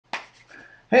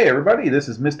Hey everybody, this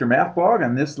is Mrmathblog,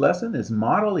 and this lesson is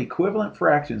model equivalent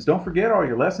fractions. Don't forget, all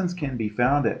your lessons can be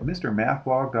found at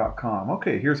mrmathblog.com.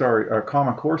 Okay, here's our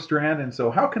Common Core strand, and so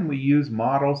how can we use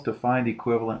models to find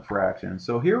equivalent fractions?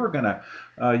 So here we're going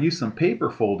to use some paper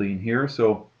folding here.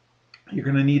 So you're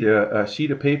going to need a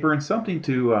sheet of paper and something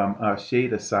to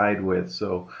shade a side with.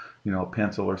 So, you know, a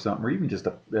pencil or something, or even just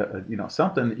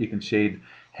something that you can shade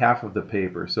half of the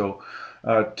paper. So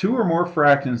two or more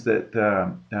fractions that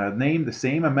name the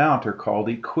same amount are called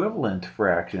equivalent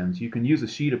fractions. You can use a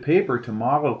sheet of paper to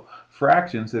model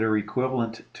fractions that are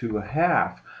equivalent to a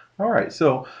half. All right,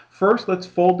 so first let's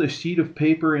fold this sheet of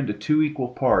paper into two equal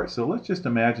parts. So let's just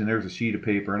imagine there's a sheet of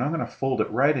paper, and I'm going to fold it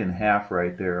right in half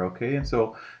right there, okay? And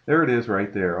so there it is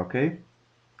right there, okay?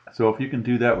 So if you can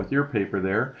do that with your paper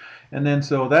there. And then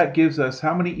so that gives us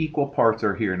how many equal parts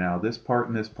are here now, this part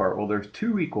and this part. Well, there's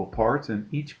two equal parts,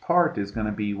 and each part is going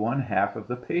to be 1/2 of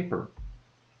the paper.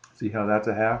 See how that's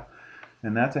a half?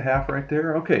 And that's a half right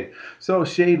there. Okay, so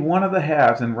shade one of the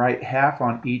halves and write half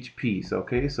on each piece.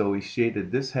 Okay, so we shaded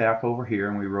this half over here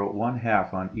and we wrote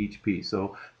 1/2 on each piece.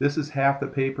 So this is half the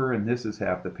paper and this is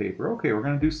half the paper. Okay, we're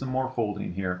going to do some more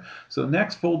folding here. So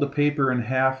next, fold the paper in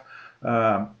half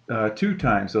two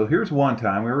times. So here's one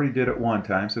time. We already did it one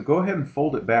time. So go ahead and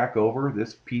fold it back over,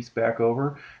 this piece back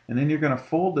over, and then you're going to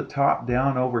fold the top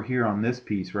down over here on this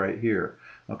piece right here.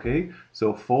 Okay,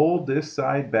 so fold this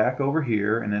side back over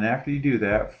here, and then after you do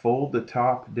that, fold the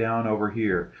top down over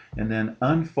here, and then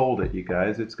unfold it, you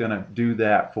guys. It's going to do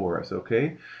that for us,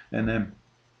 okay? And then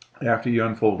after you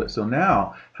unfold it. So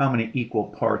now, how many equal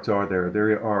parts are there?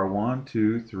 There are 1,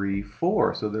 2, 3,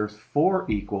 4. So there's 4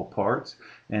 equal parts,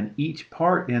 and each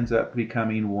part ends up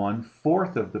becoming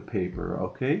 1/4 of the paper,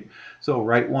 okay? So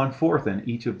write 1/4 in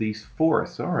each of these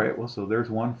fourths. All right, well, so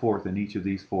there's 1/4 in each of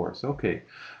these fourths, okay.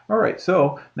 All right,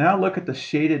 so now look at the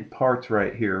shaded parts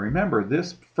right here. Remember,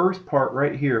 this first part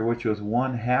right here, which was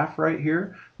 1/2 right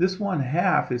here, this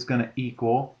 1/2 is going to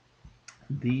equal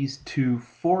these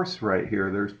 2/4 right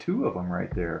here. There's two of them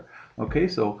right there. Okay,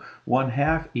 so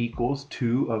 1/2 equals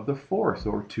 2 of the fourths,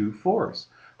 or 2/4.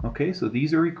 Okay, so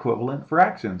these are equivalent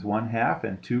fractions. 1/2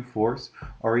 and 2/4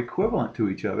 are equivalent to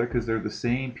each other because they're the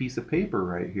same piece of paper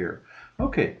right here.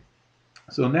 Okay,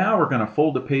 so now we're going to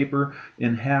fold the paper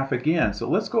in half again. So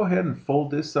let's go ahead and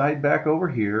fold this side back over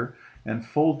here and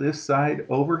fold this side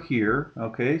over here.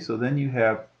 Okay, so then you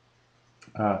have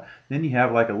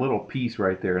like a little piece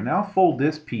right there. Now fold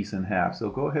this piece in half. So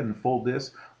go ahead and fold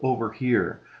this over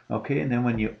here. Okay, and then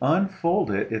when you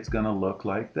unfold it, it's going to look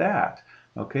like that.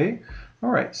 Okay, all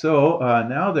right, so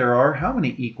now there are how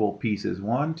many equal pieces?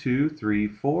 1, 2, 3,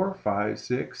 4, 5,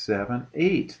 6, 7,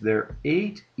 8. There are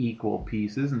 8 equal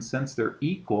pieces, and since they're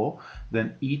equal,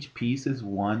 then each piece is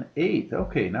 1/8.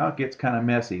 Okay, now it gets kind of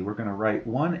messy. We're going to write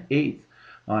 1/8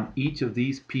 on each of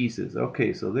these pieces.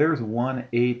 Okay, so there's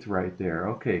 1/8 right there.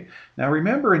 Okay, now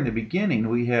remember in the beginning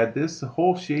we had this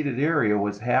whole shaded area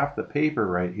was half the paper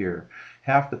right here.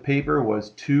 Half the paper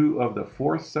was 2 of the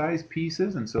 4th size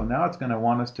pieces, and so now it's going to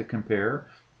want us to compare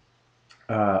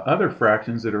other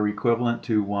fractions that are equivalent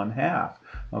to 1/2.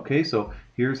 Okay, so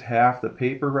here's half the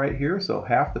paper right here. So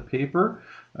half the paper,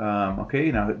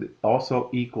 okay, now it also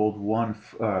equaled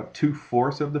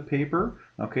 2/4 of the paper.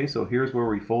 Okay, so here's where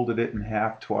we folded it in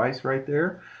half twice right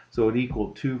there. So it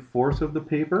equaled 2/4 of the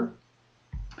paper.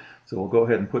 So we'll go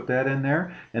ahead and put that in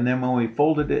there. And then when we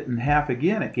folded it in half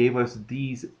again, it gave us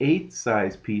these 8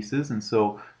 size pieces. And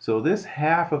so this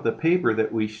half of the paper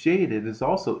that we shaded is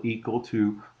also equal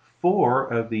to 4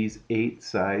 of these 8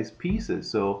 size pieces.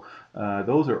 So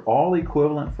those are all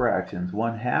equivalent fractions.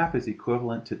 1/2 is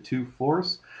equivalent to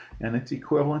 2/4, and it's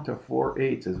equivalent to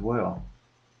 4/8 as well.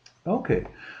 Okay,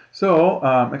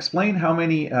 so explain how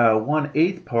many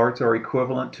 1/8 parts are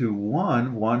equivalent to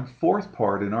 1/4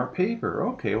 part in our paper.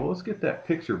 Okay, well, let's get that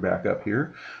picture back up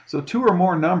here. So two or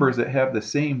more numbers that have the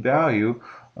same value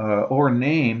or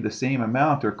name the same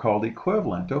amount are called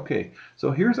equivalent. Okay, so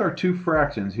here's our two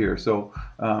fractions here. So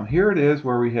here it is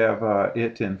where we have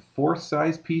it in 4th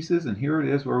size pieces, and here it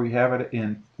is where we have it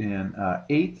in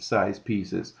 8th size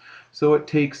pieces. So it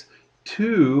takes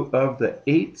 2 of the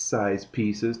 8 size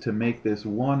pieces to make this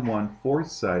 1/4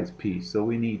 size piece. So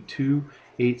we need 2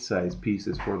 8 size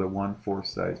pieces for the 1/4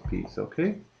 size piece.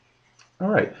 Okay? All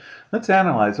right, let's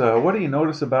analyze. What do you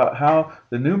notice about how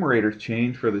the numerators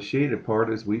change for the shaded part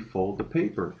as we fold the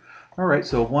paper? All right,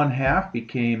 so 1/2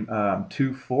 became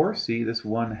 2/4. See, this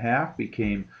 1/2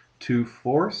 became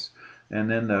 2/4. And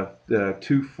then the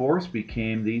 2/4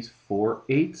 became these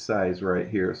 4/8 size right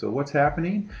here. So what's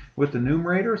happening with the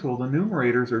numerators? Well, the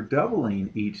numerators are doubling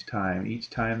each time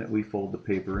that we fold the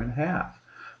paper in half.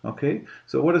 Okay,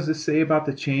 so what does this say about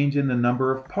the change in the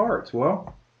number of parts?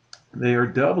 Well, they are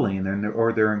doubling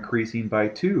or they're increasing by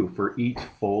 2 for each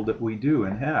fold that we do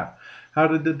in half. How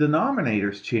did the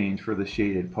denominators change for the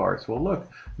shaded parts? Well, look,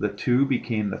 the 2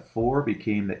 became the 4,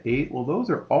 became the 8. Well, those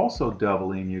are also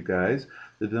doubling, you guys.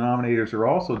 The denominators are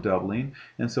also doubling.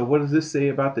 And so what does this say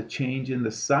about the change in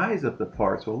the size of the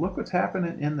parts? Well, look what's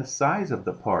happening in the size of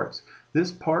the parts.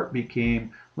 This part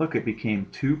became, look, it became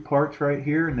 2 parts right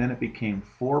here, and then it became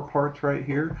 4 parts right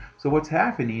here. So what's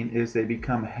happening is they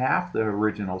become half the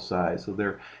original size. So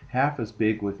they're half as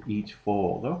big with each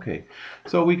fold. Okay,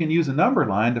 so we can use a number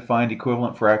line to find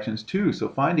equivalent fractions too. So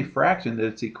find a fraction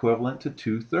that's equivalent to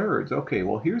 2/3. Okay,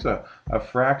 well here's a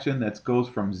fraction that goes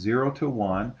from 0 to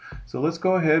 1. So let's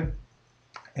go ahead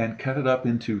and cut it up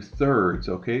into thirds.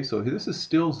 Okay, so this is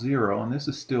still 0 and this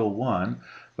is still 1,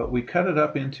 but we cut it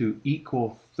up into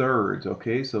equal thirds.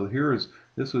 Okay, so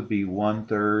this would be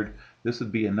 1/3, this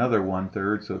would be another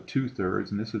 1/3, so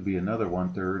 2/3, and this would be another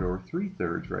 1/3 or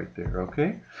 3/3 right there.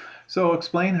 Okay, so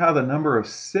explain how the number of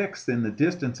sixths in the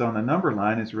distance on the number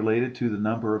line is related to the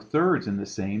number of thirds in the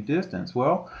same distance.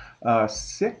 Well,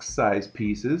 6 size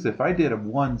pieces, if I did a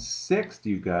 1/6,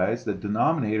 you guys, the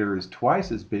denominator is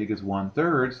twice as big as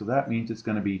 1/3, so that means it's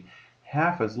going to be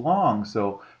half as long.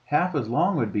 So half as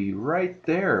long would be right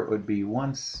there. It would be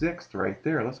 1/6 right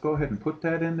there. Let's go ahead and put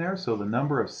that in there. So the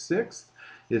number of sixths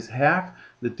is half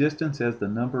the distance as the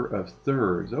number of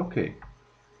thirds. Okay.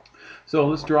 So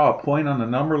let's draw a point on the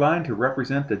number line to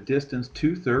represent the distance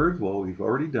 2/3. Well, we've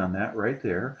already done that right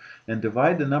there. And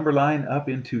divide the number line up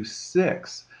into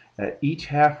 6 at each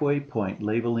halfway point,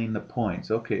 labeling the points.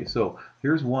 Okay, so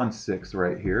here's 1/6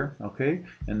 right here. Okay,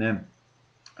 and then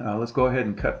let's go ahead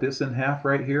and cut this in half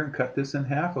right here and cut this in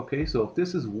half. Okay, so if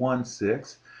this is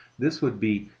 1/6, this would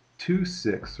be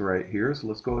 2/6 right here. So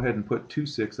let's go ahead and put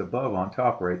 2/6 above on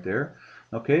top right there.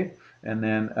 Okay, and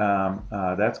then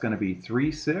that's going to be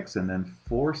 3/6 and then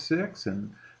 4/6,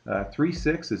 and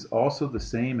 3/6 is also the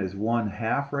same as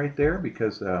 1/2 right there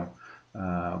because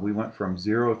we went from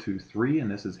 0 to 3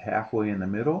 and this is halfway in the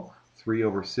middle.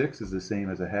 3/6 is the same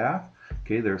as a half.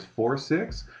 Okay, there's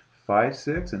 4/6.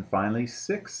 5/6, and finally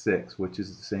 6/6, which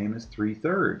is the same as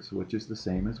 3/3, which is the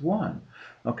same as 1.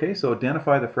 Okay, so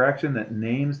identify the fraction that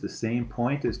names the same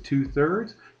point as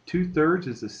 2/3. 2/3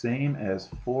 is the same as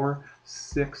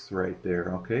 4/6 right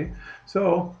there. Okay,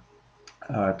 so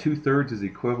 2/3 is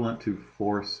equivalent to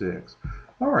 4/6.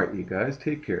 All right, you guys,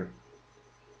 take care.